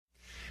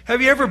Have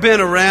you ever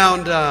been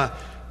around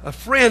a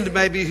friend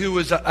maybe who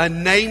was a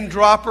name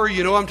dropper?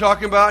 You know what I'm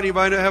talking about?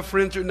 Anybody have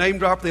friends who are name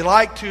dropper? They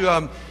like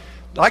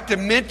to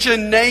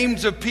mention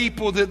names of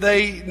people that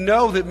they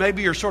know that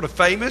maybe are sort of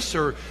famous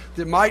or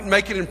that might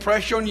make an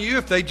impression on you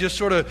if they just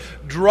sort of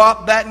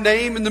drop that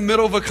name in the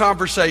middle of a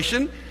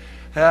conversation.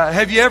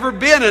 Have you ever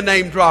been a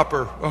name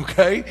dropper?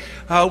 Okay.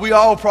 We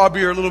all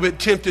probably are a little bit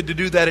tempted to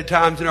do that at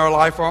times in our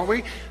life, aren't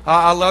we?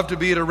 I love to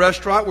be at a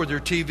restaurant where there are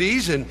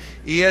TVs and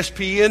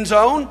ESPN's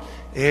on.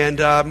 And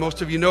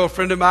most of you know a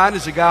friend of mine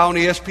is a guy on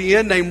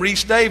ESPN named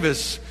Reese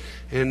Davis.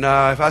 And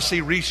if I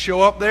see Reese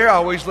show up there, I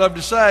always love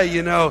to say,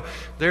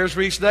 there's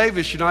Reese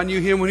Davis. I knew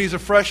him when he was a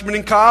freshman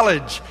in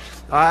college.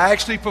 I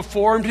actually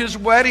performed his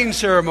wedding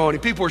ceremony.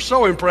 People were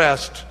so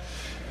impressed.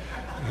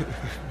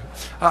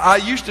 I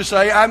used to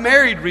say I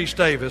married Reese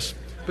Davis,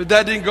 but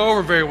that didn't go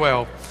over very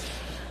well.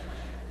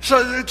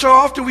 So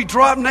often we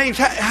drop names.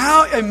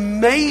 How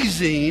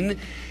amazing. And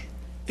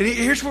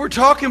here's what we're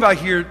talking about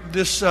here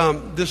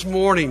this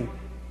morning.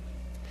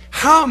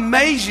 How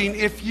amazing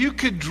if you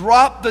could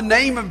drop the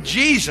name of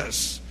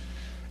Jesus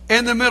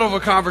in the middle of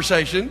a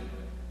conversation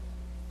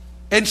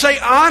and say,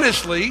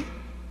 honestly,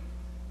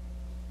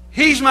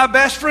 he's my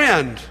best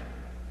friend.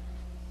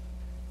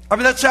 I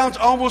mean, that sounds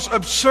almost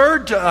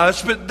absurd to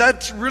us, but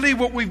that's really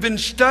what we've been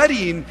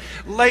studying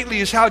lately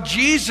is how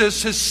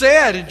Jesus has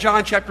said in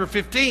John chapter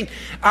 15,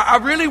 I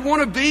really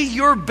want to be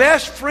your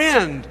best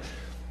friend.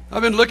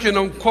 I've been looking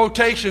on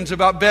quotations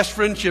about best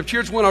friendships.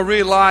 Here's one I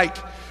really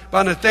liked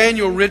by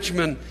Nathaniel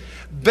Richmond.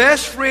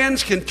 Best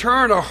friends can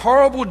turn a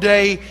horrible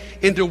day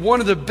into one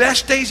of the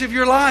best days of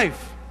your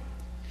life.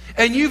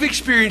 And you've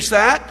experienced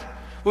that.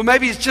 Well,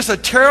 maybe it's just a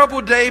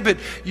terrible day, but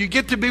you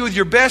get to be with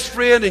your best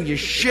friend and you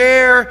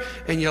share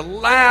and you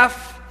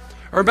laugh.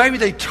 Or maybe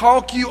they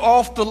talk you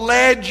off the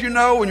ledge, when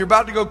you're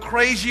about to go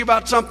crazy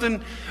about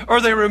something. Or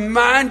they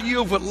remind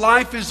you of what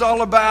life is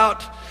all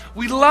about.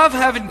 We love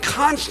having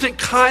constant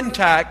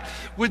contact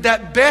with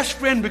that best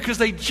friend because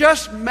they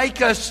just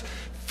make us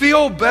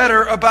feel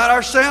better about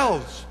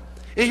ourselves.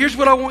 And here's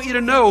what I want you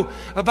to know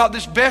about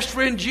this best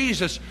friend,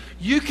 Jesus.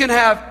 You can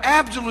have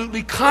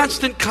absolutely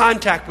constant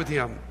contact with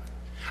him.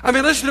 I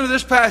mean, listen to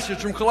this passage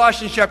from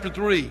Colossians chapter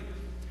 3.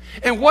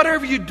 And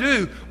whatever you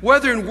do,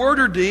 whether in word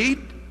or deed,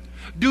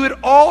 do it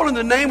all in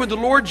the name of the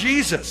Lord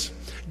Jesus,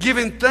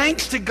 giving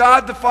thanks to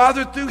God the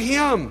Father through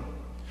him.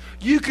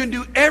 You can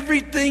do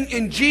everything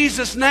in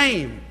Jesus'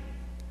 name.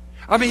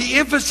 I mean, he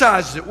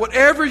emphasizes it.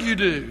 Whatever you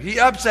do, he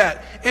ups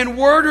that. In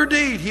word or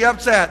deed, he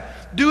ups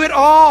that. Do it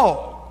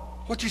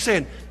all. What's he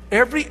saying?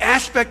 Every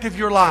aspect of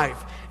your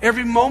life,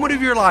 every moment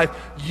of your life,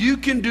 you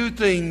can do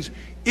things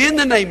in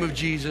the name of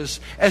Jesus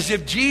as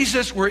if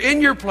Jesus were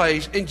in your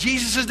place and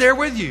Jesus is there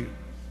with you.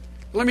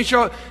 Let me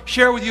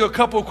share with you a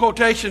couple of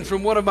quotations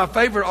from one of my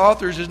favorite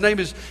authors. His name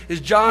is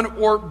John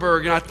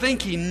Ortberg, and I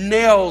think he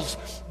nails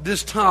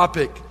this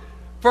topic.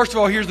 First of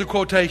all, here's the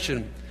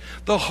quotation.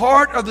 The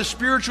heart of the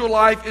spiritual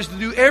life is to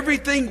do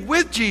everything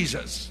with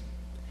Jesus,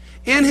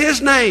 in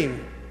his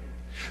name,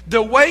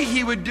 the way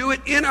he would do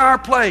it in our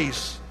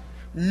place,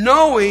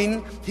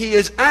 knowing he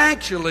is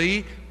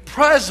actually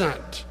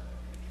present.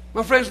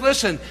 My friends,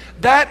 listen,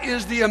 that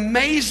is the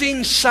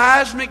amazing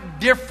seismic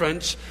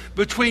difference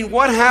between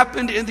what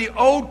happened in the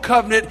old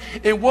covenant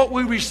and what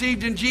we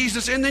received in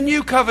Jesus in the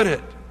new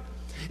covenant.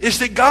 Is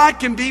that God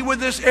can be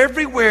with us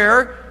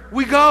everywhere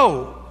we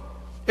go.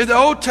 In the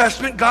Old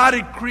Testament, God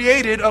had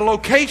created a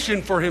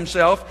location for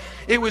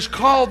himself. It was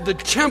called the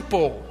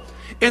temple.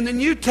 In the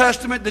New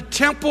Testament, the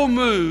temple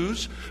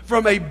moves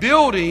from a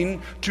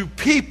building to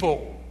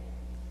people.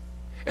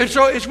 And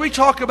so as we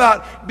talk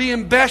about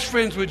being best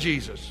friends with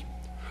Jesus,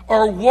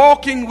 or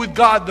walking with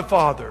God the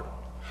Father,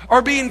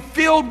 or being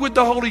filled with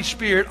the Holy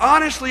Spirit,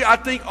 honestly, I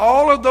think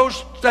all of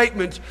those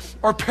statements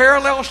are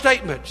parallel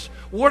statements.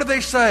 What do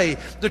they say?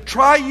 The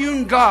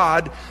triune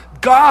God,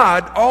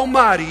 God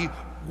Almighty,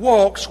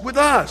 walks with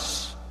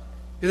us.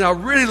 And I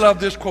really love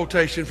this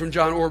quotation from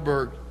John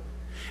Ortberg.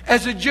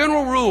 As a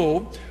general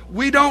rule,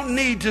 we don't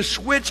need to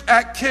switch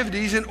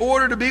activities in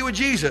order to be with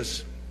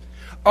Jesus.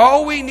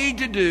 All we need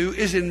to do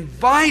is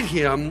invite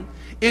him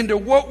into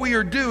what we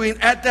are doing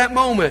at that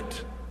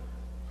moment.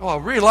 Oh, I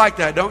really like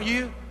that, don't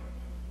you?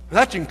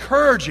 That's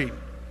encouraging.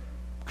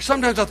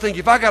 Sometimes I think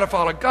if I got to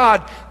follow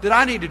God, then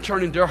I need to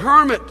turn into a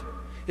hermit.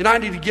 And I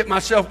need to get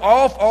myself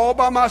off all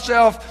by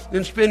myself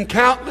and spend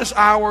countless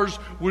hours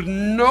with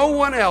no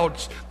one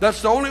else.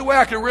 That's the only way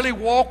I can really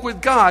walk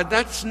with God.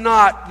 That's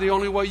not the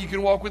only way you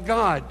can walk with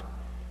God.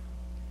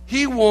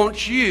 He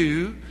wants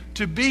you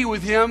to be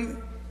with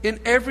him in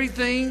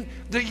everything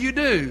that you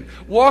do.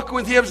 Walking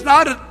with him is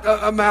not an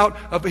amount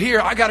of,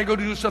 here, I got to go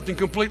do something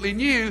completely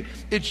new.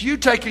 It's you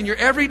taking your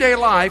everyday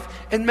life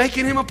and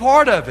making him a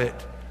part of it.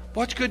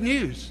 What's good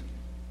news?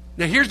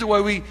 Now, here's the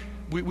way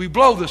we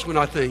blow this one,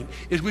 I think,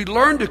 is we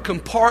learn to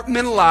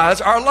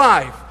compartmentalize our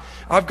life.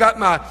 I've got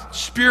my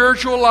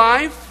spiritual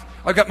life.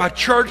 I've got my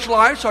church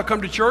life, so I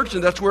come to church,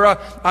 and that's where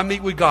I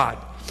meet with God.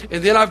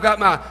 And then I've got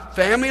my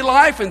family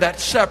life, and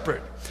that's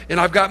separate. and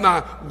I've got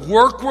my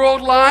work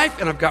world life,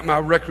 and I've got my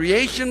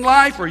recreation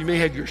life, or you may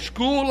have your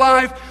school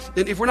life.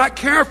 And if we're not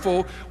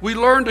careful, we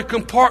learn to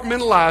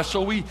compartmentalize.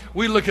 So we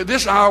look at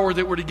this hour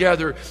that we're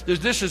together,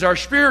 this is our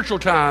spiritual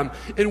time,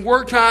 and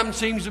work time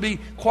seems to be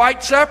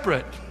quite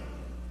separate.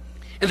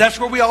 And that's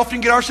where we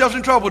often get ourselves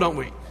in trouble, don't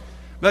we?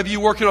 Maybe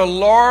you work in a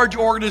large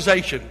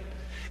organization,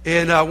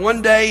 and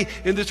one day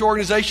in this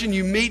organization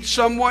you meet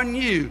someone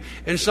new,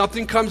 and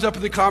something comes up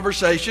in the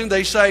conversation.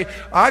 They say,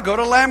 I go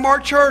to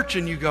Landmark Church,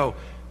 and you go,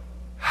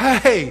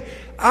 hey,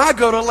 I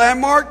go to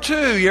Landmark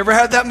too. You ever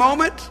had that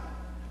moment?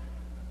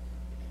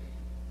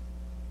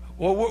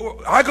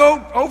 Well, I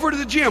go over to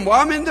the gym. Well,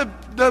 I'm in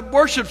the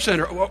worship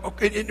center,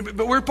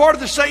 but we're part of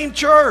the same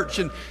church,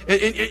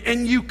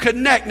 and you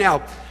connect.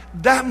 Now,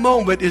 that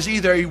moment is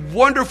either a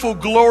wonderful,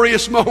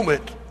 glorious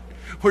moment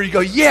where you go,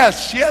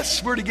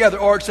 yes, we're together,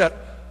 or it's that,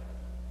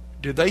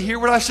 did they hear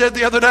what I said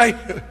the other day?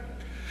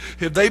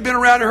 Have they been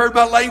around and heard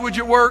my language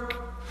at work?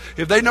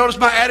 Have they noticed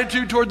my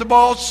attitude toward the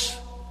boss?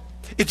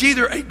 It's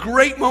either a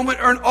great moment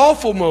or an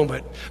awful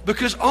moment,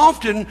 because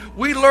often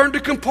we learn to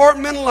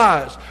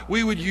compartmentalize.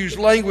 We would use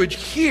language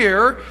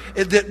here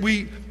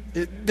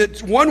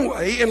that's one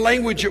way, and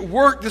language at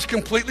work that's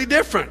completely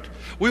different.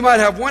 We might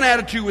have one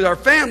attitude with our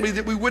family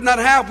that we would not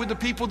have with the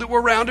people that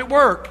we're around at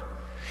work.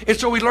 And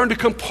so we learn to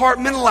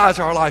compartmentalize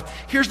our life.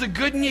 Here's the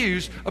good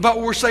news about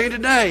what we're saying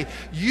today.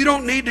 You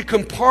don't need to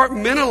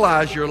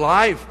compartmentalize your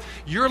life.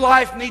 Your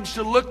life needs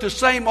to look the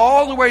same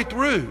all the way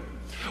through.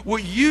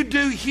 What you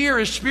do here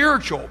is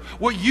spiritual.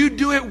 What you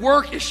do at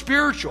work is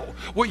spiritual.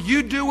 What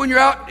you do when you're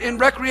out in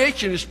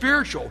recreation is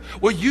spiritual.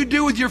 What you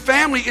do with your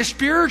family is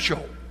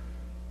spiritual.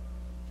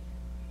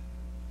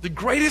 The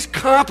greatest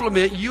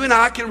compliment you and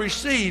I can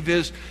receive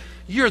is,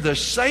 you're the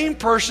same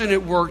person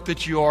at work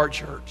that you are at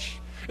church.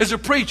 As a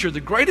preacher,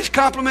 the greatest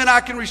compliment I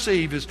can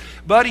receive is,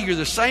 buddy, you're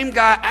the same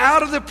guy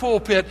out of the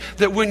pulpit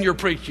that when you're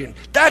preaching.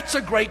 That's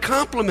a great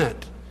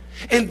compliment.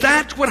 And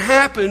that's what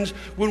happens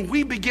when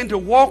we begin to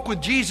walk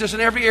with Jesus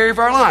in every area of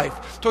our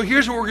life. So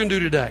here's what we're going to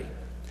do today.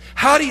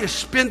 How do you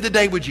spend the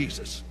day with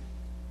Jesus?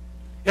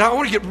 And I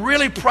want to get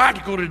really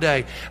practical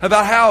today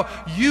about how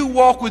you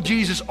walk with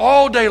Jesus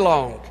all day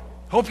long.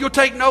 Hope you'll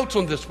take notes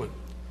on this one.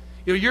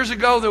 You know, years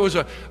ago there was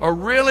a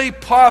really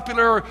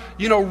popular,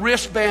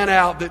 wristband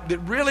out that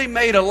really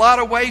made a lot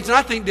of waves, and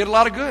I think did a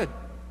lot of good.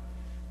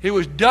 It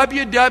was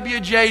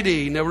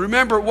WWJD. Now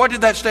remember, what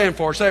did that stand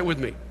for? Say it with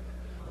me.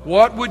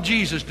 What would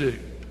Jesus do?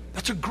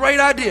 That's a great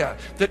idea.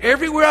 That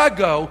everywhere I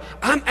go,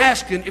 I'm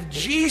asking, if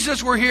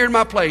Jesus were here in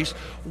my place,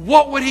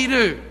 what would he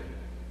do?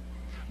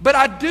 But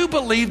I do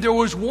believe there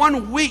was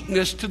one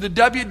weakness to the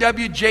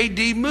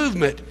WWJD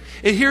movement.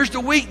 And here's the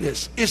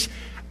weakness. It's,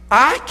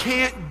 I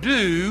can't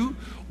do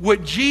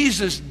what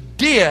Jesus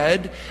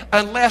did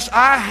unless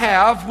I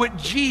have what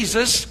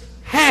Jesus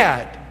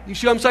had. You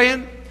see what I'm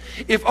saying?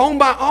 If on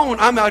my own,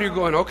 I'm out here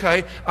going,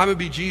 okay, I'm going to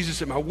be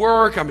Jesus at my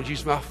work, I'm going to be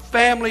Jesus in my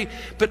family,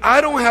 but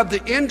I don't have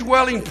the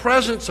indwelling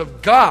presence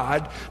of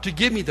God to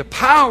give me the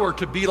power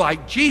to be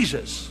like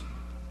Jesus,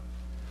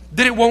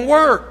 then it won't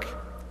work.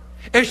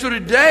 And so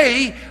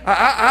today,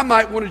 I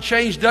might want to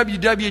change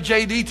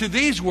WWJD to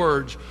these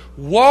words: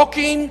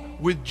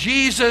 walking with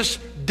Jesus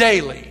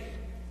daily.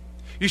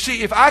 You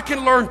see, if I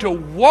can learn to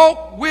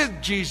walk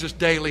with Jesus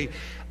daily,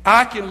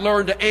 I can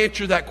learn to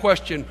answer that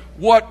question,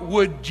 what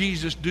would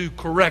Jesus do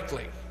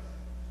correctly?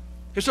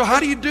 And so how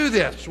do you do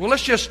this? Well,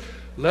 let's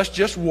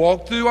just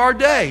walk through our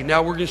day.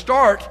 Now we're going to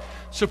start,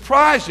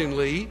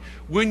 surprisingly,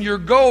 when you're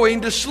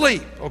going to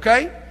sleep,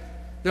 okay?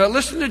 Now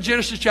listen to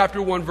Genesis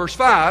chapter 1, verse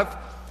 5.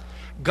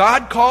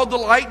 God called the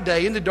light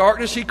day, and the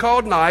darkness he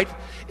called night,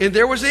 and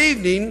there was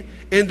evening,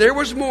 and there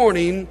was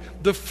morning,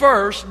 the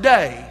first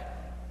day.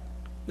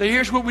 Now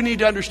here's what we need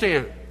to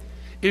understand,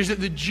 is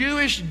that the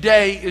Jewish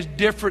day is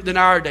different than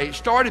our day. It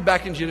started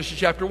back in Genesis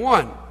chapter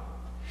 1.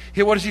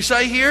 Here, what does he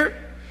say here?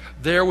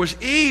 There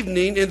was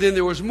evening and then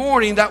there was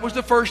morning. That was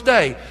the first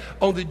day.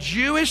 On the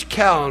Jewish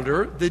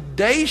calendar, the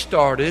day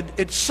started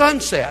at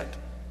sunset.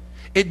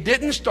 It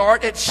didn't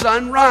start at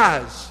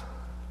sunrise.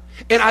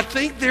 And I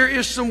think there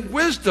is some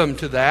wisdom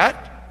to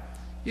that.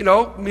 You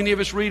know, many of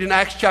us read in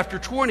Acts chapter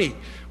 20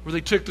 where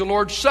they took the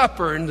Lord's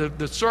Supper, and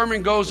the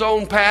sermon goes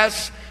on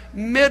past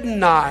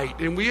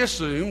midnight, and we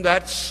assume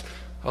that's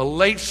a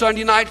late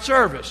Sunday night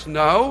service.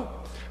 No,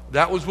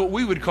 that was what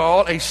we would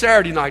call a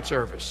Saturday night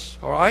service,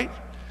 all right?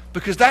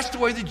 Because that's the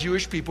way the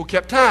Jewish people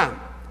kept time.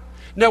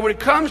 Now, when it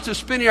comes to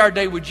spending our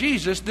day with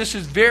Jesus, this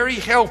is very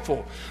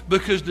helpful,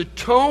 because the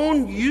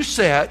tone you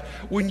set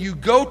when you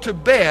go to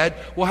bed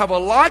will have a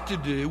lot to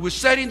do with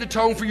setting the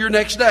tone for your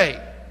next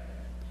day.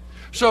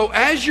 So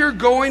as you're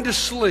going to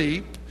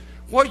sleep,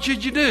 what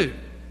should you do?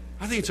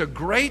 I think it's a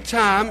great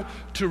time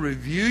to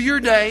review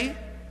your day,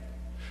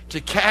 to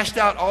cast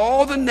out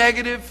all the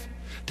negative,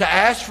 to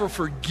ask for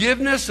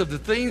forgiveness of the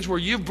things where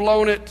you've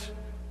blown it,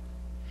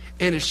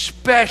 and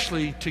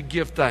especially to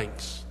give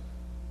thanks.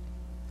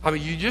 I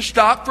mean, you just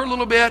stop for a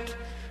little bit,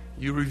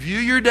 you review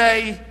your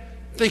day,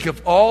 think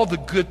of all the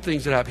good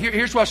things that happen.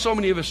 Here's why so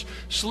many of us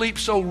sleep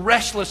so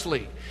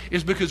restlessly,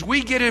 is because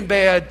we get in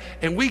bed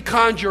and we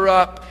conjure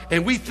up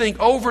and we think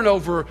over and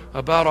over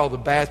about all the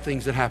bad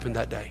things that happened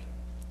that day.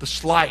 The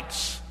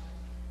slights,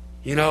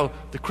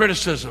 the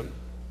criticism,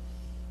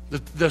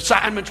 the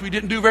assignments we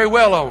didn't do very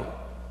well on.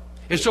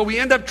 And so we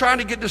end up trying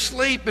to get to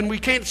sleep, and we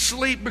can't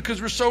sleep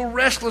because we're so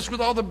restless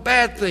with all the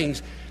bad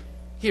things.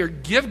 Here,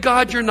 give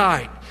God your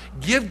night.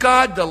 Give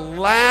God the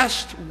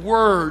last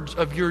words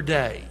of your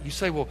day. You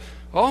say, well,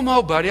 oh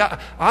no, buddy,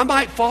 I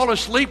might fall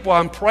asleep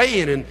while I'm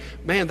praying, and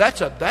man, that's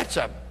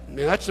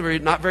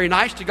not very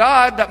nice to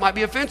God. That might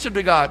be offensive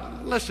to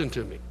God. Listen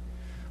to me.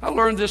 I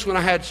learned this when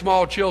I had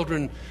small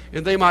children,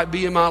 and they might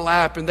be in my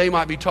lap, and they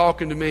might be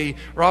talking to me,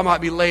 or I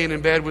might be laying in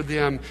bed with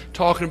them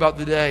talking about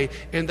the day,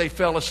 and they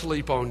fell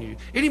asleep on you.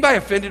 Anybody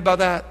offended by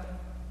that?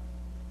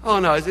 Oh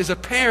no, as a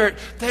parent,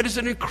 that is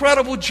an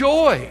incredible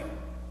joy.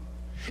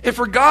 And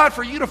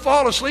for you to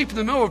fall asleep in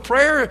the middle of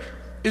prayer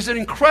is an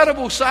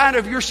incredible sign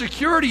of your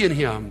security in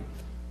Him.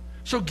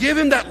 So give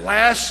Him that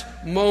last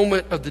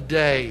moment of the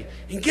day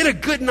and get a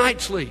good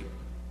night's sleep.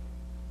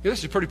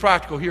 This is pretty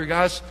practical here,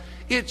 guys.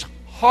 It's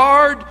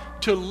hard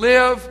to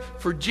live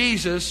for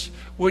Jesus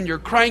when you're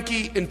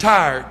cranky and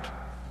tired.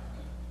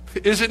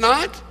 Is it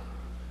not?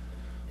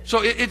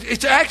 So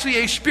it's actually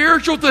a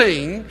spiritual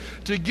thing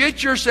to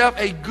get yourself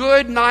a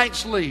good night's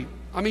sleep.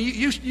 I mean,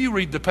 you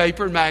read the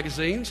paper and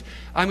magazines.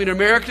 I mean, in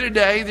America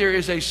today, there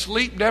is a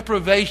sleep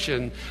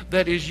deprivation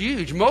that is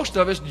huge. Most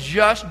of us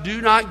just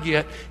do not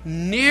get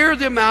near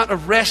the amount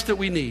of rest that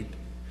we need.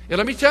 And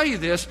let me tell you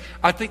this,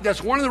 I think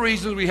that's one of the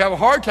reasons we have a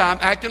hard time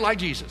acting like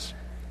Jesus.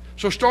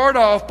 So start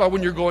off by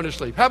when you're going to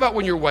sleep. How about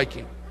when you're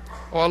waking?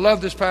 Oh, I love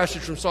this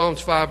passage from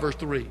Psalms 5, verse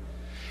 3.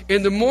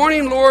 In the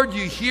morning, Lord,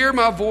 you hear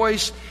my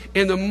voice.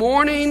 In the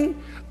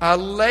morning, I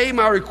lay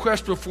my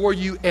request before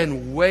you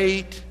and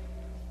wait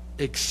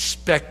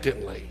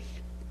expectantly.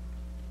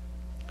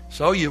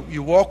 So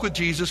you walk with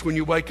Jesus when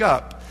you wake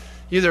up.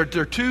 There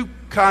are two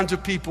kinds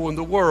of people in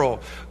the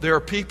world. There are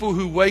people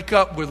who wake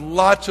up with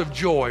lots of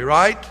joy,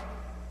 right?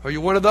 Are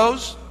you one of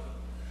those?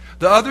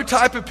 The other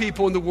type of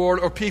people in the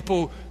world are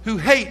people who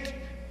hate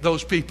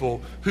those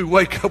people who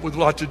wake up with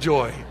lots of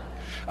joy.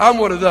 I'm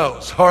one of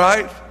those, all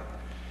right?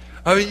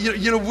 I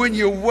mean, when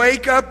you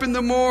wake up in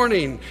the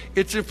morning,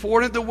 it's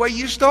important the way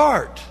you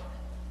start.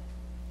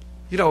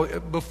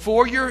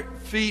 Before your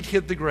feet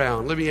hit the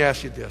ground, let me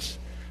ask you this.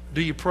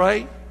 Do you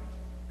pray?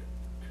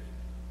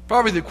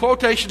 Probably the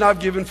quotation I've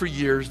given for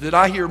years that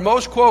I hear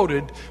most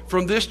quoted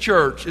from this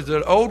church is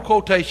an old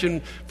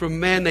quotation from a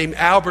man named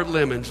Albert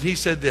Lemons. He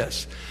said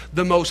this: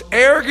 the most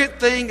arrogant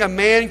thing a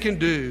man can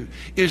do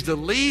is to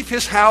leave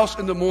his house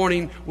in the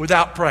morning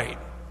without praying.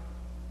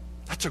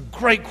 That's a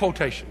great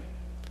quotation.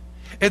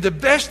 And the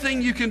best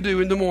thing you can do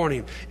in the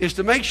morning is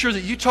to make sure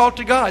that you talk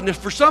to God. And if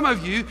for some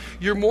of you,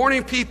 you're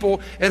morning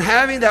people, and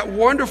having that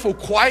wonderful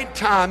quiet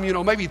time,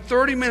 maybe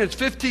 30 minutes,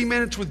 15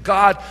 minutes with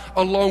God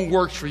alone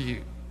works for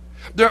you.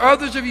 There are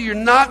others of you, you're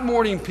not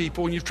morning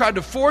people, and you've tried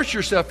to force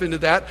yourself into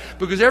that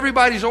because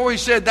everybody's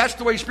always said that's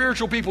the way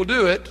spiritual people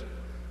do it.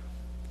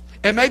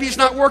 And maybe it's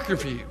not working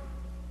for you.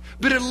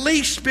 But at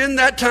least spend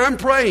that time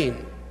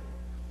praying.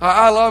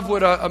 I love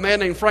what a man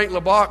named Frank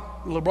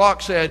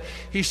LeBlanc said.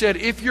 He said,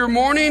 if your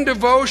morning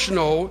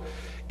devotional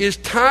is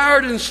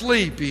tired and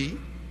sleepy,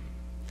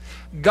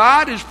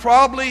 God is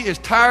probably as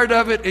tired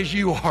of it as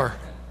you are.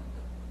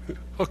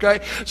 Okay?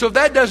 So if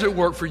that doesn't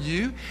work for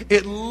you,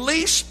 at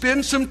least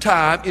spend some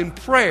time in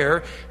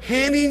prayer,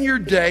 handing your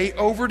day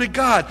over to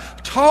God.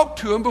 Talk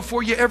to Him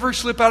before you ever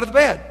slip out of the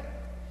bed.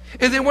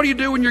 And then what do you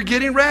do when you're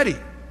getting ready?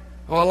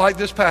 Oh, I like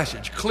this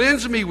passage.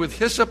 Cleanse me with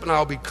hyssop and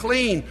I'll be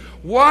clean.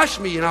 Wash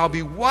me and I'll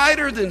be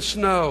whiter than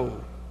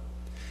snow.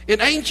 In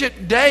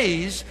ancient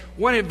days,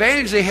 one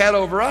advantage they had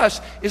over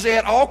us is they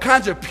had all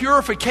kinds of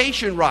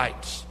purification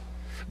rites.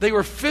 They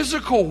were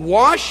physical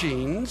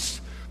washings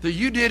that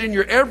you did in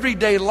your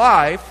everyday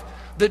life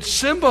that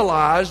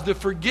symbolized the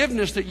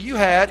forgiveness that you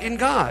had in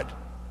God.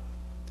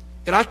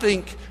 And I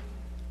think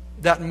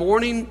that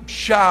morning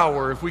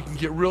shower, if we can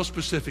get real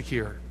specific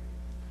here,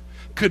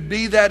 could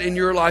be that in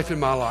your life and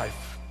my life.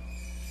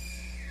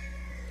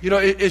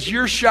 As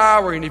you're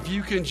showering, if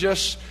you can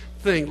just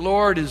think,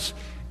 Lord, is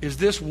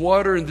this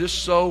water and this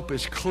soap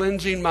is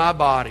cleansing my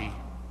body?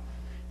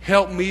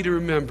 Help me to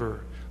remember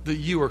that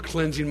you are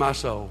cleansing my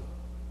soul.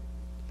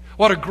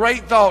 What a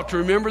great thought to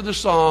remember the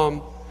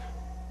psalm,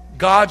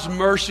 God's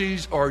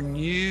mercies are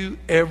new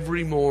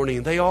every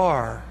morning. They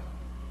are.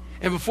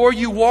 And before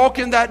you walk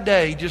in that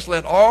day, just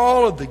let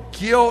all of the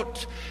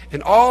guilt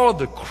and all of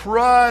the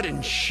crud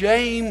and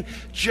shame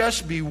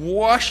just be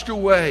washed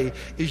away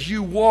as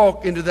you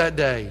walk into that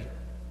day.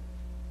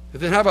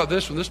 And then how about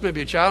this one? This may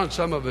be a challenge to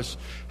some of us.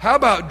 How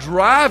about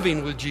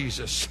driving with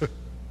Jesus?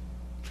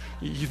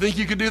 You think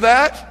you could do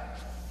that?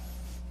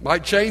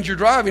 Might change your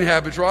driving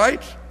habits,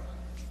 right?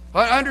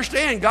 I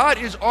understand God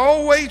is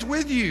always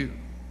with you.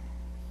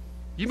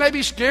 You may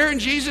be scaring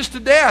Jesus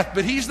to death,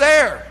 but He's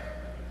there.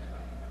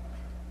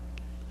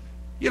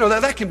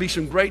 That can be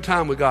some great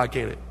time with God,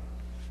 can't it?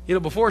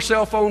 Before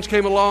cell phones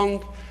came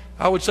along,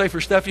 I would say for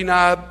Stephanie and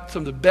I,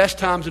 some of the best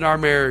times in our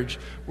marriage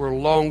were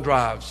long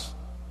drives.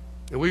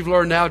 And we've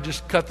learned now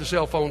just cut the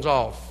cell phones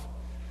off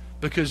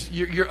because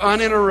you're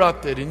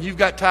uninterrupted and you've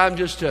got time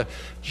just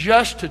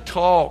to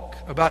talk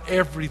about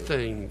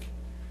everything.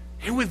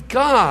 And with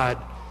God,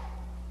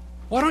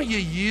 why don't you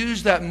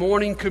use that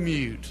morning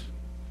commute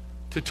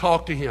to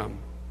talk to Him?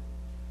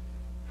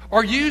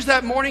 Or use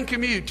that morning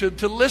commute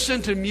to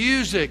listen to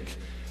music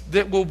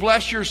that will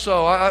bless your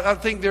soul. I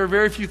think there are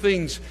very few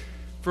things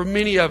for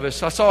many of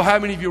us. I saw how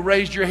many of you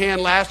raised your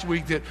hand last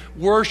week that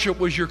worship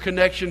was your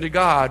connection to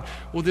God.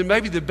 Well, then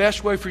maybe the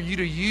best way for you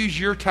to use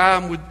your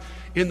time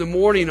in the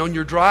morning on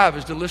your drive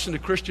is to listen to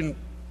Christian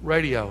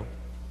radio.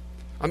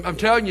 I'm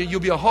telling you, you'll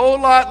be a whole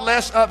lot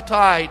less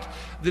uptight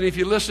than if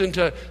you listen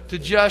to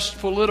just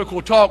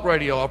political talk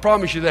radio. I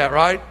promise you that,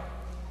 right?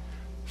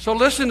 So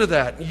listen to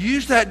that.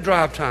 Use that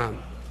drive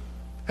time.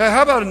 Hey,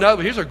 how about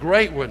another? Here's a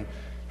great one.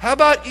 How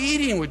about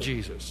eating with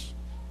Jesus?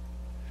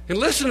 And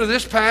listen to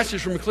this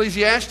passage from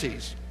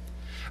Ecclesiastes.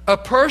 A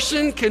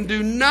person can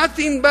do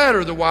nothing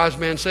better, the wise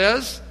man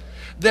says,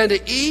 than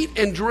to eat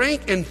and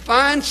drink and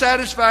find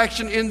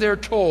satisfaction in their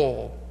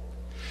toil.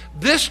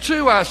 This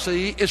too, I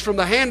see, is from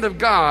the hand of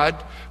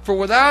God, for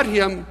without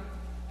Him,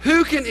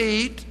 who can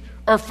eat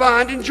or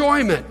find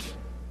enjoyment?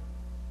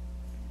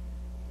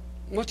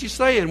 What's He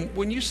saying?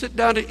 When you sit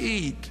down to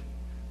eat,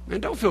 man,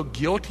 don't feel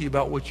guilty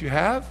about what you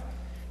have.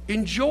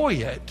 Enjoy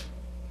it.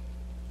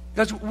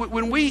 Because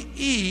when we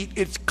eat,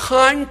 it's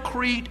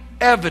concrete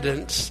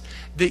evidence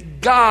that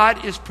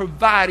God is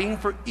providing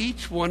for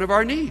each one of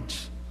our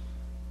needs.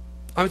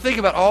 I mean, think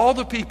about all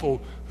the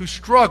people who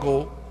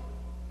struggle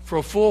for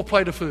a full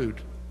plate of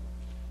food.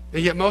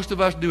 And yet most of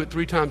us do it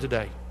 3 times a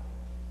day.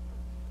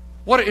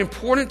 What an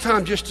important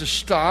time just to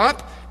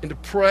stop and to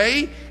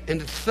pray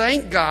and to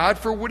thank God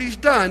for what He's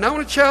done. Now, I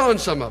want to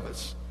challenge some of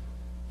us.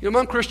 You know,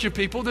 among Christian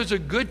people, there's a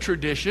good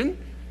tradition.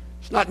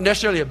 It's not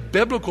necessarily a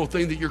biblical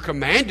thing that you're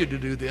commanded to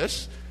do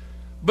this,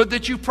 but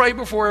that you pray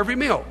before every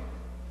meal.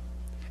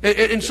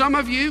 And some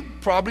of you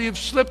probably have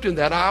slipped in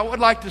that. I would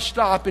like to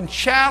stop and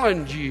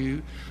challenge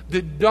you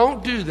that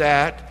don't do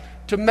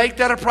that, to make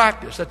that a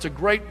practice. That's a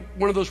great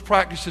one of those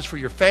practices for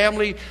your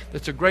family.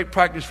 That's a great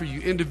practice for you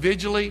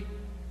individually.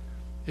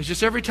 It's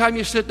just every time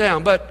you sit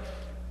down, but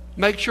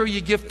make sure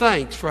you give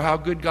thanks for how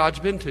good God's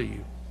been to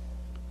you.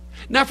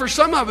 Now, for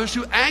some of us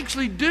who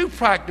actually do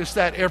practice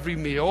that every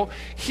meal,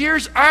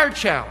 here's our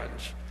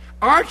challenge.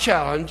 Our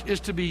challenge is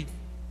to be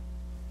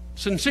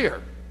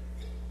sincere.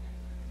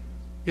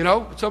 You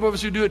know, some of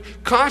us who do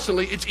it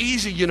constantly, it's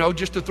easy,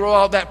 just to throw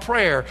out that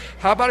prayer.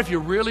 How about if you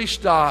really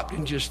stopped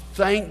and just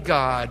thank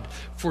God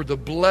for the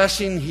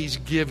blessing He's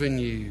given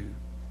you?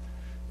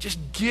 Just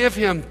give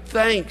Him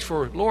thanks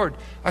for, Lord,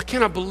 I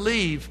cannot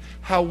believe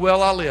how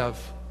well I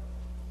live,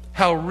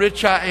 how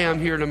rich I am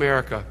here in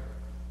America,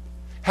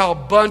 how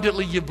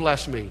abundantly You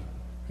bless me,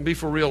 and be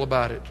for real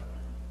about it.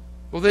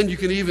 Well, then you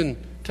can even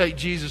take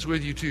Jesus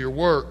with you to your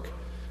work.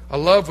 I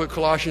love what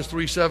Colossians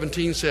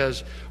 3:17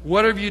 says.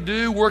 Whatever you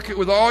do, work it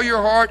with all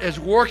your heart as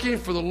working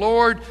for the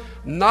Lord,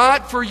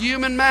 not for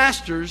human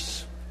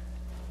masters.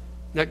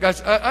 Now,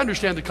 guys, I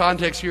understand the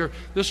context here.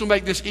 This will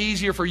make this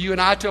easier for you and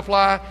I to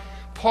apply.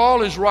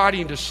 Paul is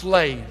writing to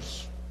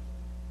slaves.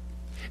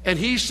 And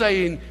he's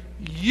saying,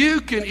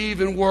 you can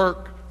even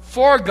work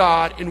for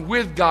God and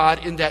with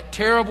God in that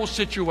terrible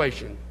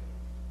situation.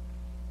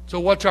 So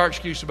what's our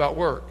excuse about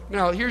work?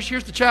 Now, here's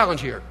the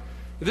challenge here.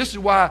 This is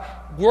why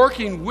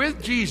working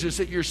with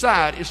Jesus at your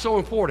side is so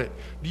important.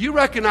 Do you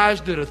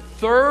recognize that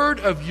 1/3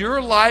 of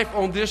your life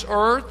on this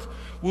earth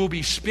will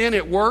be spent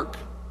at work?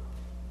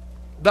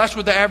 That's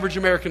what the average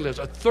American lives.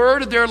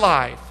 1/3 of their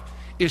life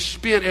is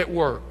spent at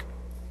work.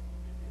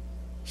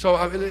 So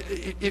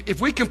if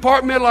we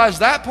compartmentalize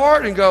that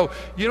part and go,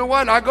 you know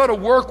what, I go to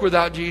work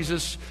without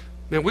Jesus,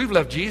 man, we've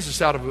left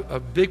Jesus out of a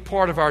big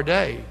part of our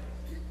day.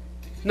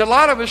 And a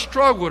lot of us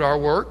struggle with our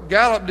work.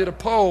 Gallup did a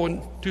poll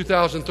in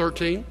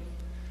 2013.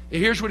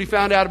 And here's what he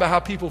found out about how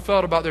people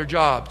felt about their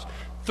jobs.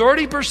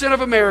 30%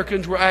 of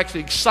Americans were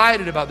actually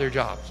excited about their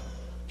jobs.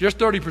 Just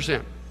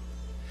 30%.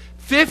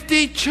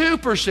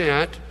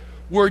 52%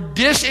 were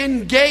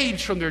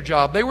disengaged from their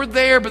job. They were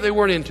there, but they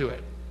weren't into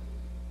it.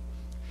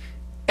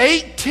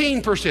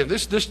 18%,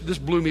 this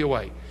blew me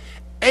away.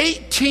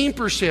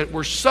 18%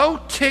 were so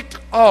ticked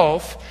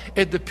off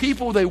at the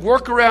people they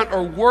work around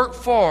or work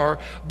for,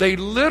 they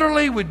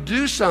literally would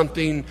do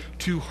something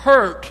to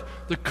hurt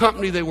the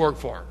company they work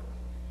for.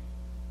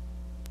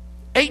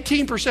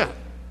 18%.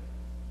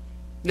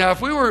 Now,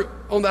 if we were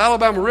on the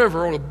Alabama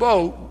River on a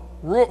boat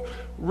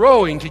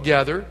rowing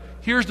together,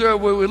 here's the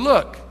way we would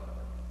look.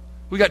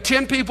 We got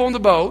 10 people on the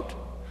boat.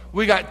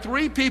 We got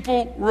 3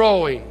 people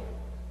rowing.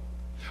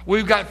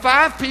 We've got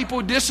 5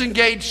 people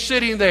disengaged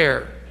sitting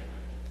there.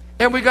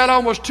 And we got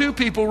almost 2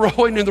 people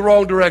rowing in the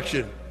wrong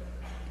direction.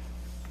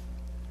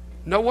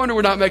 No wonder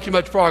we're not making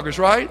much progress,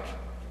 right?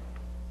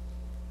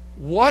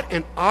 What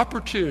an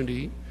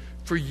opportunity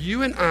for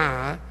you and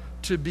I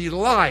to be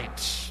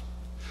lights.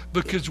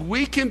 Because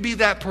we can be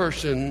that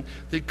person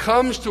that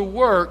comes to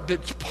work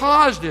that's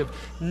positive,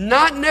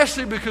 not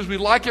necessarily because we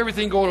like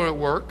everything going on at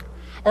work,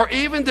 or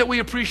even that we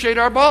appreciate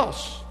our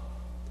boss.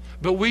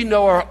 But we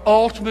know our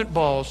ultimate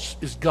boss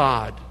is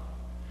God.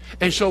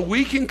 And so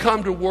we can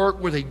come to work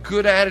with a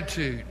good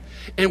attitude.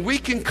 And we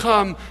can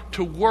come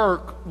to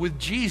work with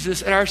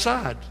Jesus at our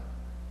side.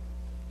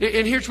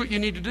 And here's what you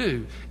need to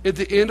do. At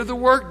the end of the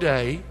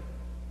workday,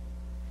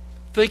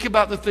 think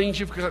about the things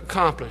you've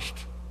accomplished.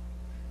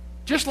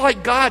 Just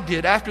like God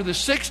did after the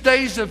 6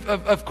 days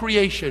of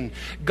creation,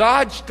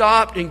 God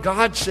stopped and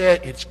God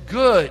said, it's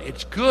good,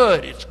 it's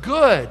good, it's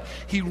good.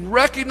 He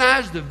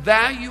recognized the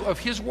value of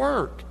His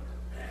work.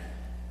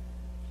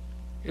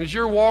 And as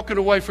you're walking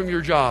away from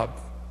your job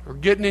or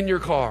getting in your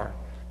car,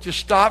 just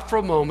stop for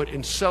a moment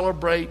and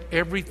celebrate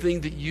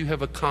everything that you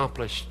have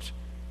accomplished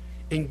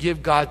and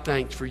give God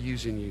thanks for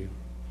using you.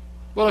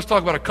 Well, let's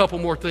talk about a couple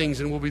more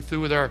things and we'll be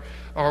through with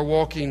our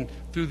walking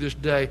through this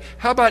day.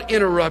 How about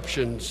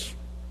interruptions?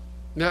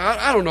 Now,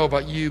 I don't know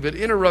about you, but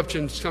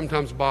interruptions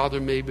sometimes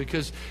bother me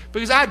because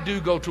I do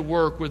go to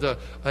work with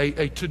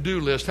a to-do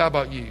list. How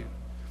about you?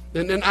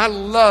 And I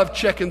love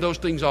checking those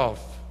things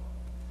off.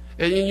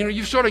 And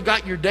you've sort of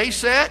got your day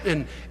set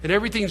and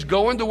everything's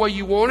going the way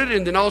you want it,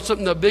 and then all of a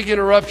sudden a big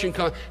interruption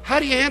comes. How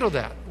do you handle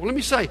that? Well, let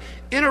me say,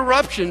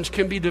 interruptions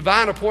can be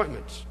divine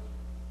appointments.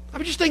 I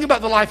mean, just think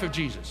about the life of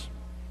Jesus.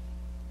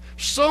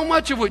 So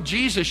much of what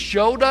Jesus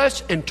showed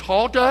us and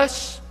taught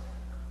us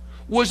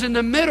was in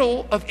the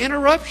middle of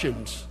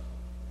interruptions.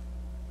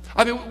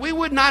 I mean, we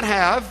would not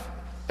have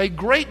a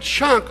great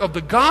chunk of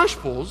the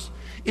Gospels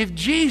if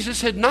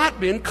Jesus had not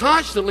been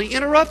constantly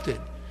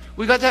interrupted.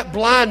 We got that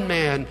blind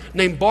man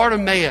named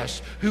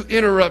Bartimaeus who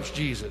interrupts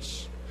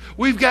Jesus.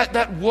 We've got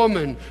that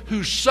woman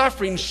who's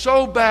suffering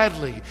so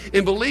badly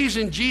and believes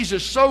in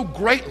Jesus so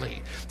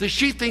greatly that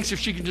she thinks if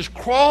she can just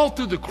crawl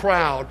through the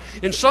crowd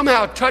and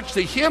somehow touch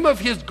the hem of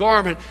His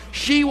garment,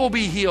 she will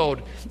be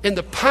healed. And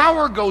the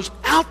power goes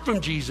out from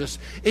Jesus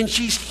and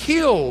she's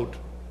healed.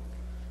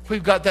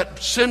 We've got that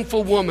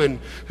sinful woman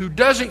who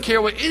doesn't care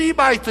what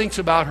anybody thinks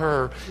about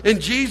her. And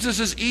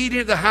Jesus is eating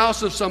at the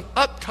house of some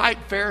uptight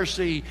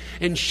Pharisee.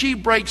 And she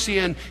breaks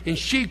in and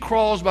she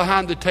crawls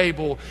behind the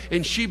table.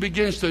 And she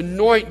begins to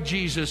anoint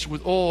Jesus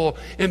with oil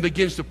and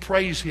begins to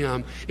praise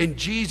Him. And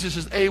Jesus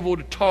is able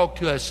to talk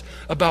to us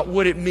about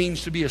what it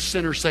means to be a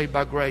sinner saved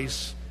by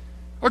grace.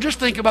 Or just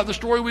think about the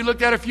story we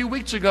looked at a few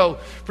weeks ago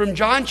from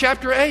John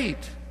chapter 8.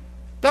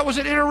 That was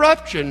an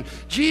interruption.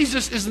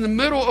 Jesus is in the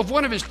middle of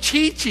one of His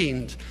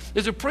teachings.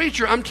 As a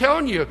preacher, I'm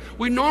telling you,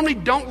 we normally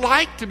don't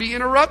like to be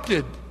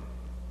interrupted.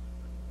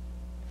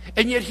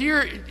 And yet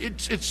here,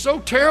 it's so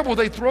terrible.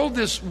 They throw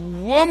this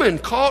woman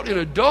caught in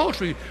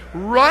adultery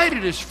right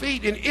at His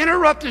feet and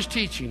interrupt His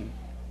teaching.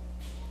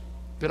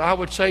 But I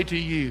would say to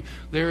you,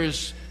 there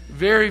is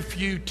very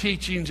few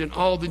teachings in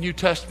all the New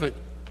Testament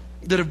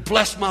that have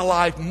blessed my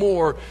life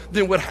more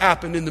than what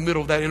happened in the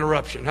middle of that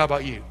interruption. How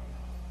about you?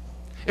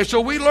 And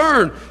so we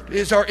learn,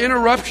 as our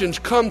interruptions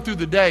come through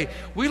the day,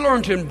 we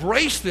learn to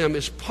embrace them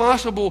as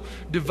possible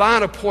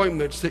divine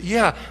appointments that,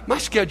 yeah, my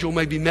schedule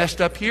may be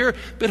messed up here,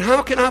 but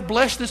how can I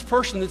bless this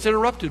person that's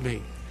interrupted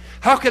me?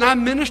 How can I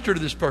minister to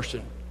this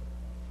person?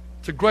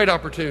 It's a great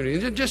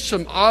opportunity. And just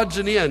some odds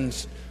and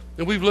ends.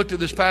 And we've looked at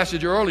this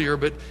passage earlier,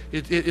 but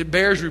it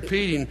bears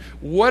repeating.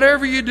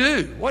 Whatever you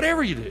do,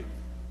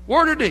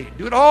 word or deed,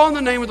 do it all in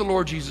the name of the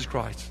Lord Jesus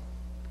Christ.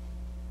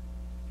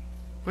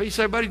 Well, you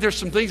say, buddy, there's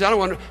some things I don't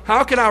want to.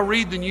 How can I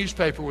read the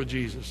newspaper with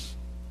Jesus?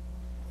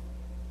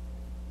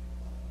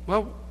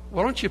 Well,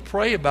 why don't you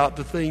pray about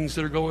the things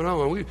that are going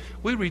on?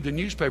 We read the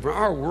newspaper.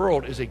 Our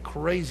world is a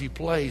crazy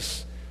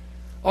place.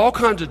 All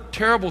kinds of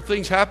terrible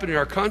things happen in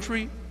our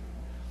country.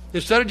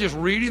 Instead of just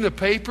reading the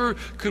paper,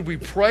 could we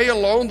pray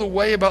along the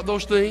way about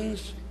those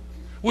things?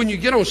 When you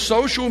get on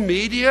social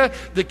media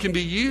that can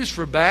be used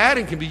for bad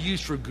and can be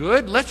used for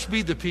good, let's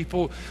be the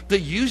people that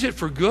use it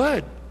for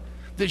good.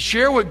 That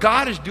share what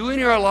God is doing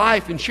in our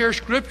life and share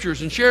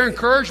scriptures and share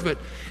encouragement.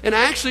 And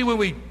actually when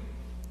we,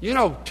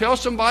 tell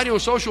somebody on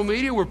social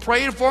media we're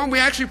praying for them, we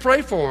actually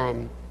pray for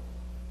them.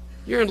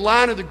 You're in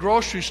line at the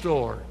grocery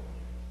store.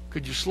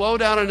 Could you slow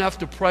down enough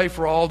to pray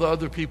for all the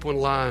other people in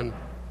line?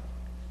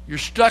 You're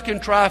stuck in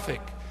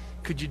traffic.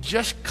 Could you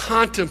just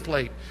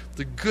contemplate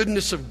the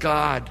goodness of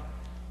God?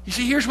 You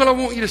see, here's what I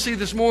want you to see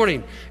this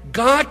morning.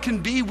 God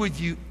can be with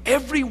you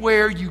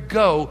everywhere you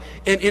go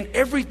and in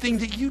everything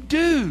that you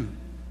do.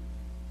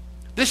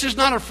 This is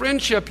not a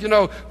friendship,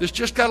 that's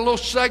just got a little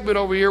segment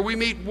over here. We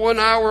meet 1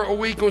 hour a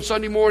week on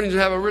Sunday mornings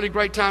and have a really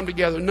great time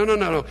together.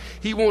 No.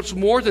 He wants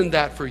more than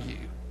that for you.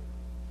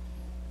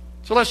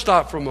 So let's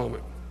stop for a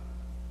moment.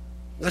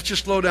 Let's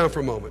just slow down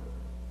for a moment.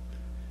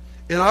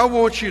 And I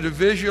want you to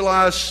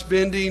visualize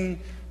spending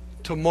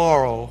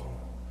tomorrow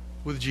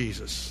with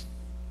Jesus.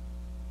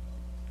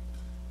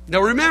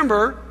 Now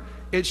remember,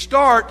 it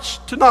starts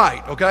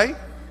tonight, okay?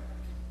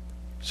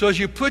 So as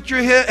you put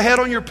your head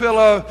on your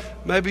pillow,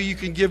 maybe you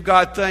can give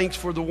God thanks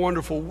for the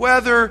wonderful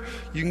weather.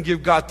 You can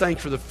give God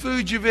thanks for the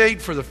food you've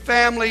ate, for the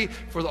family,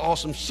 for the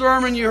awesome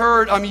sermon you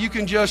heard. I mean, you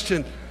can just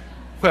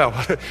Well,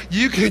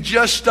 you can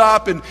just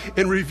stop and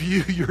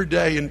review your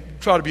day and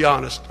try to be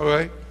honest,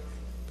 okay?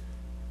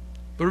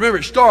 But remember,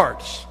 it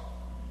starts.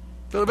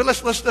 But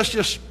let's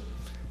just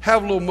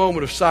have a little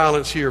moment of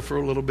silence here for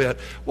a little bit.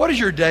 What is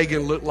your day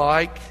going to look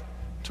like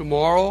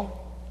tomorrow?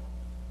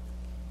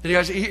 And you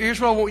guys, here's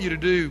what I want you to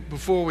do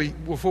before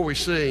we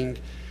sing.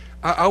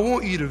 I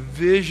want you to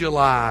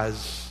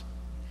visualize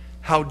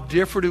how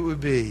different it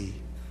would be.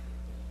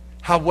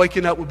 How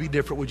waking up would be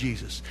different with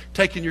Jesus.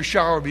 Taking your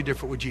shower would be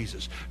different with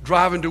Jesus.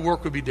 Driving to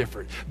work would be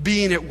different.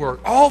 Being at work.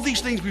 All these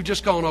things we've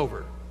just gone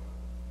over.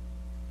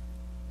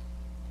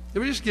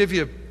 Let me just give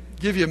you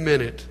a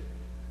minute.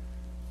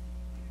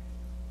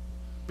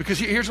 Because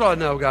here's what I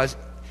know, guys.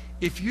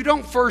 If you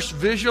don't first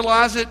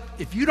visualize it,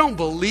 if you don't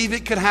believe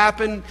it could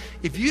happen,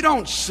 if you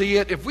don't see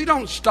it, if we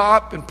don't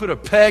stop and put a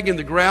peg in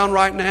the ground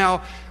right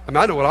now,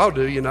 I know what I'll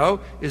do,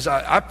 is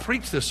I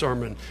preach this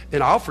sermon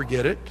and I'll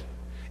forget it.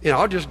 And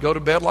I'll just go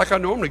to bed like I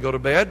normally go to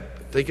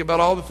bed, thinking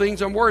about all the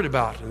things I'm worried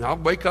about. And I'll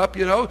wake up,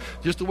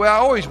 just the way I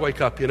always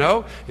wake up, and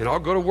I'll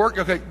go to work.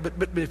 Okay,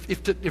 but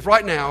if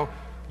right now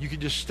you could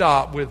just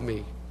stop with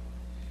me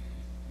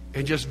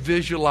and just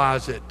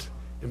visualize it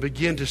and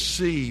begin to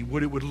see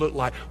what it would look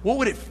like. What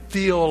would it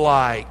feel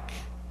like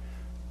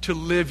to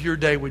live your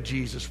day with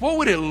Jesus? What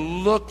would it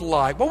look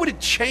like? What would it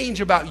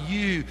change about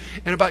you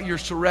and about your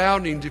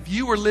surroundings if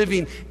you were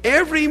living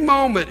every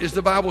moment, as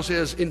the Bible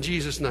says, in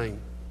Jesus'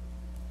 name?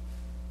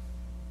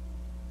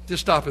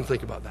 Just stop and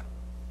think about that.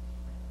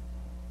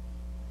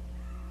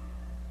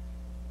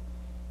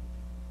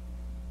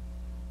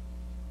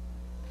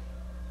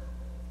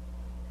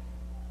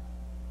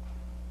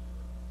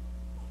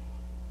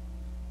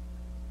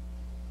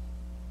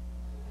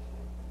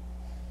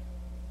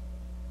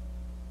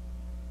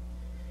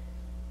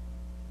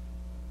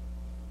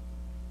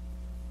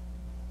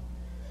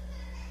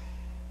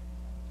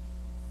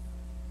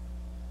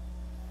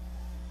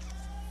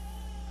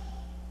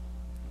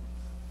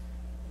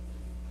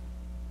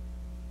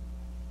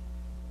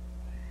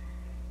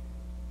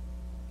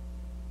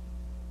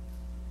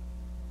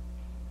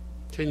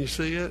 Can you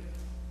see it?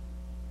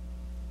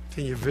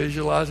 Can you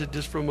visualize it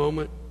just for a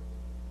moment?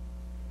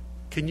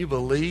 Can you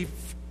believe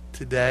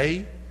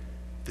today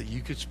that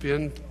you could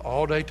spend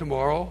all day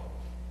tomorrow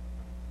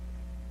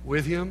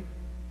with Him?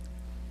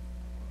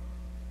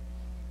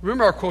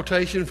 Remember our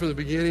quotation from the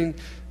beginning?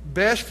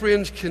 Best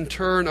friends can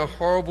turn a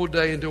horrible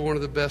day into one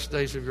of the best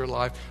days of your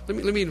life. Let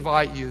me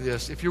invite you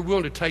this. If you're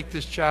willing to take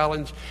this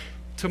challenge,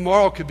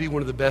 tomorrow could be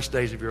one of the best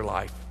days of your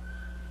life.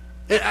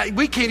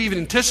 We can't even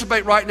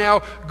anticipate right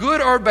now,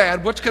 good or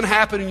bad, what's going to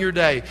happen in your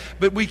day.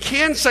 But we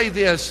can say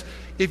this,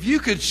 if you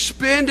could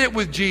spend it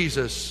with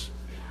Jesus.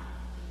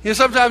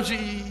 Sometimes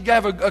you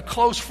have a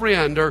close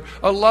friend or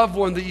a loved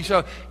one that you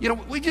say,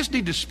 we just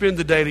need to spend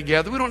the day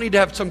together. We don't need to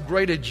have some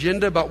great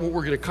agenda about what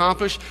we're going to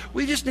accomplish.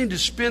 We just need to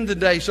spend the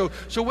day. So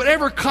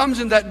whatever comes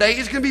in that day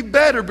is going to be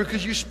better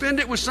because you spend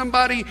it with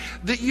somebody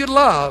that you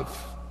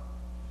love.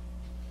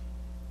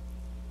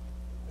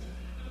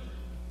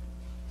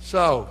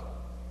 So,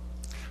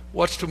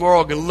 what's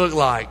tomorrow going to look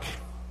like?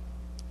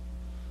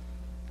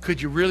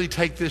 Could you really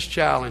take this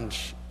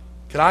challenge?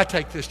 Could I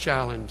take this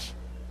challenge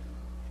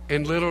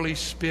and literally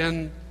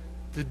spend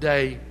the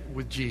day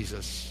with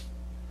Jesus?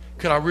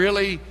 Could I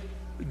really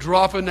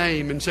drop a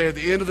name and say at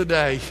the end of the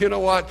day, you know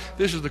what,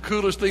 this is the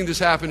coolest thing that's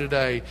happened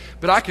today,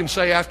 but I can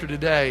say after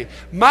today,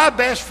 my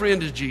best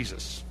friend is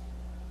Jesus.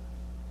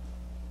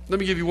 Let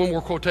me give you one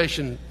more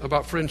quotation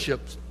about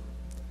friendships,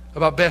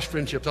 about best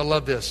friendships. I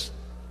love this.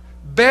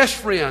 Best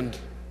friend,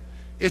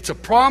 it's a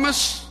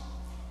promise,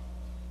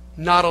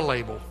 not a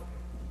label.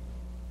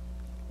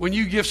 When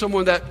you give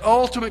someone that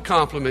ultimate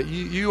compliment,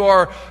 you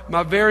are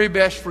my very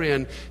best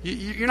friend,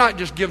 you're not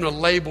just giving a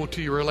label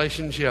to your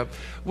relationship.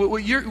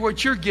 What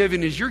you're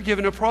giving is you're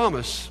giving a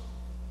promise.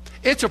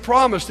 It's a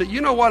promise that, you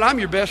know what, I'm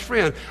your best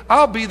friend.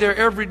 I'll be there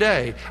every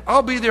day.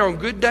 I'll be there on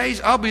good days.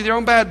 I'll be there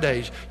on bad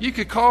days. You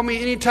could call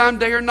me anytime,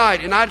 day or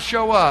night, and I'd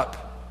show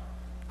up.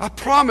 I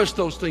promise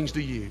those things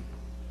to you.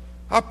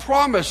 I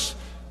promise,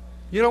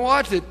 you know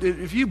what, that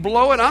if you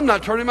blow it, I'm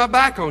not turning my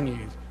back on you.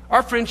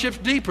 Our friendship's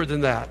deeper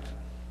than that.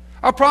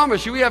 I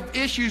promise you, we have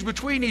issues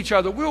between each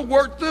other. We'll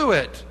work through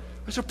it.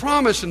 There's a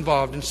promise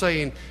involved in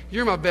saying,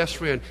 you're my best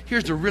friend.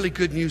 Here's the really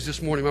good news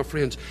this morning, my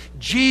friends.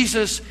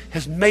 Jesus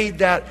has made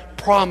that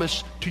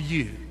promise to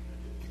you.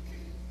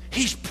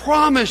 He's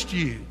promised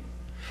you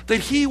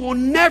that He will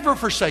never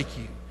forsake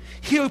you.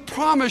 He'll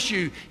promise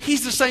you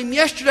He's the same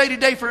yesterday,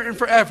 today, and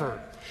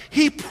forever.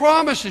 He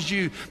promises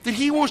you that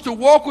He wants to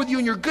walk with you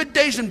in your good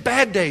days and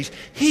bad days.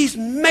 He's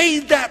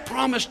made that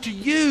promise to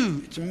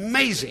you. It's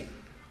amazing.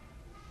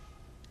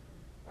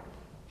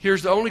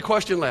 Here's the only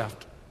question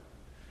left,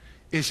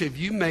 is have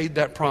you made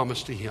that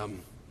promise to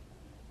Him?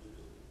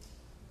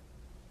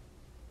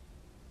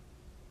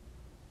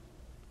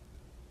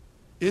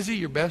 Is He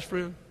your best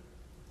friend?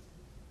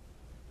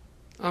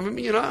 I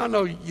mean, I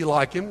know you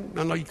like Him.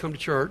 I know you come to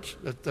church.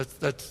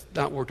 That's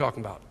not what we're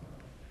talking about.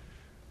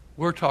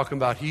 We're talking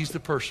about He's the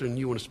person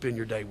you want to spend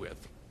your day with.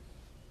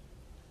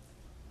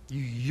 You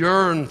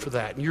yearn for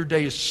that. And your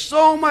day is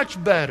so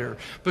much better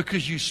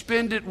because you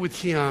spend it with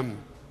Him.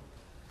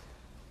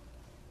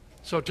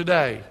 So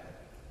today,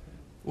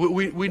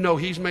 we know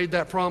He's made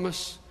that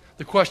promise.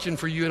 The question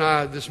for you and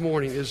I this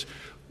morning is,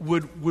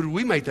 would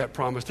we make that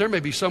promise? There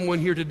may be someone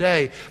here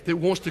today that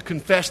wants to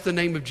confess the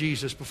name of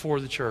Jesus before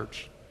the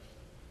church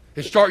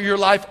and start your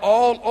life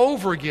all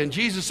over again.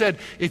 Jesus said,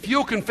 if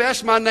you'll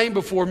confess my name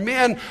before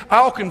men,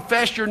 I'll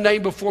confess your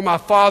name before my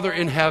Father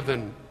in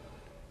heaven.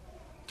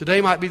 Today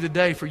might be the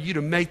day for you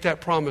to make that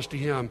promise to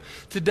Him.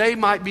 Today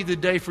might be the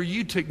day for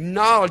you to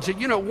acknowledge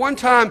that, one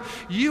time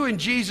you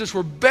and Jesus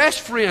were best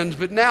friends,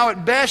 but now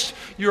at best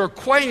you're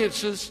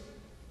acquaintances.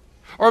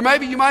 Or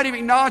maybe you might even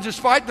acknowledge,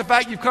 despite the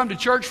fact you've come to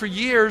church for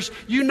years,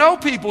 you know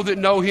people that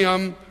know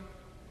Him,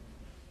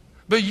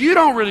 but you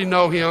don't really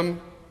know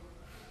Him.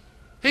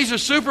 He's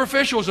as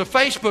superficial as a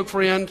Facebook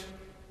friend.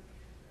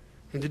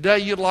 And today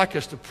you'd like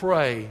us to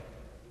pray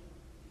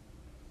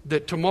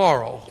that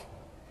tomorrow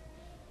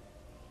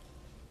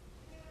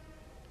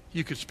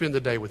you could spend the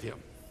day with Him.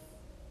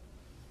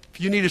 If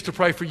you need us to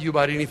pray for you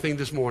about anything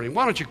this morning,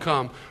 why don't you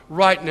come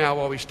right now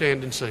while we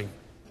stand and sing?